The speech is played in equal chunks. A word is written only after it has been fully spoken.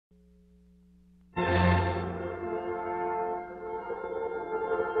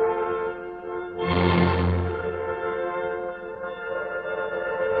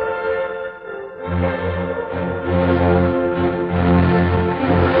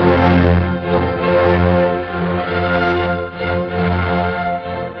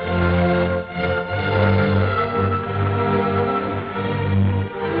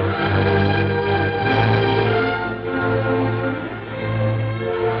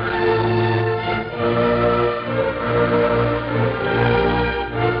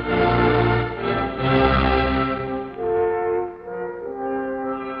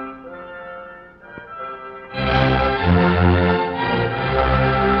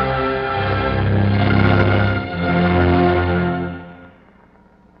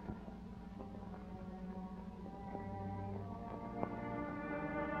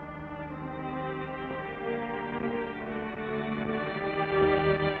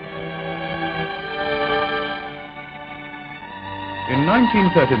In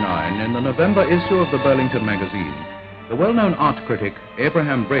 1939, in the November issue of the Burlington magazine, the well-known art critic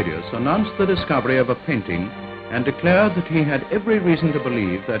Abraham Bradius announced the discovery of a painting and declared that he had every reason to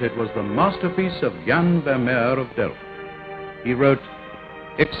believe that it was the masterpiece of Jan Vermeers of Delft. He wrote,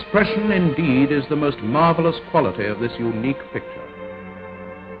 "Expression indeed is the most marvelous quality of this unique picture.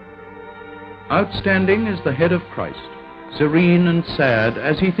 Outstanding is the head of Christ, serene and sad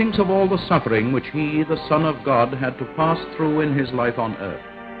as he thinks of all the suffering which he, the Son of God, had to pass through in his life on earth.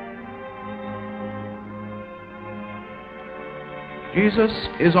 Jesus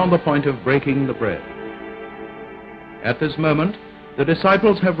is on the point of breaking the bread. At this moment, the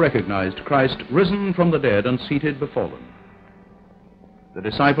disciples have recognized Christ risen from the dead and seated before them. The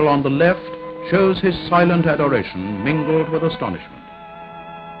disciple on the left shows his silent adoration mingled with astonishment.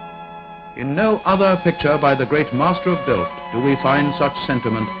 In no other picture by the great master of Delft do we find such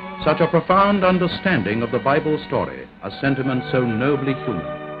sentiment, such a profound understanding of the Bible story, a sentiment so nobly human.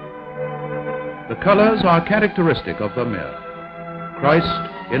 The colors are characteristic of Vermeer.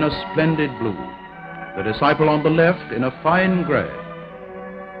 Christ in a splendid blue, the disciple on the left in a fine gray,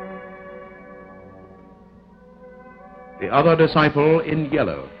 the other disciple in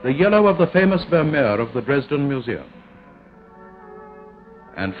yellow, the yellow of the famous Vermeer of the Dresden Museum.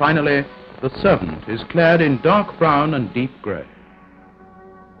 And finally, the servant is clad in dark brown and deep gray.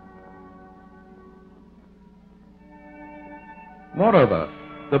 Moreover,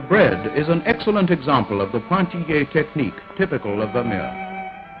 the bread is an excellent example of the pointillé technique typical of Vermeer.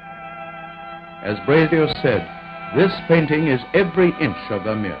 As Bradius said, this painting is every inch of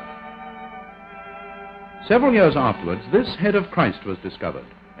Vermeer. Several years afterwards, this head of Christ was discovered,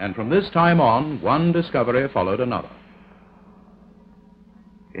 and from this time on, one discovery followed another.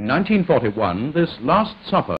 In 1941, this Last Supper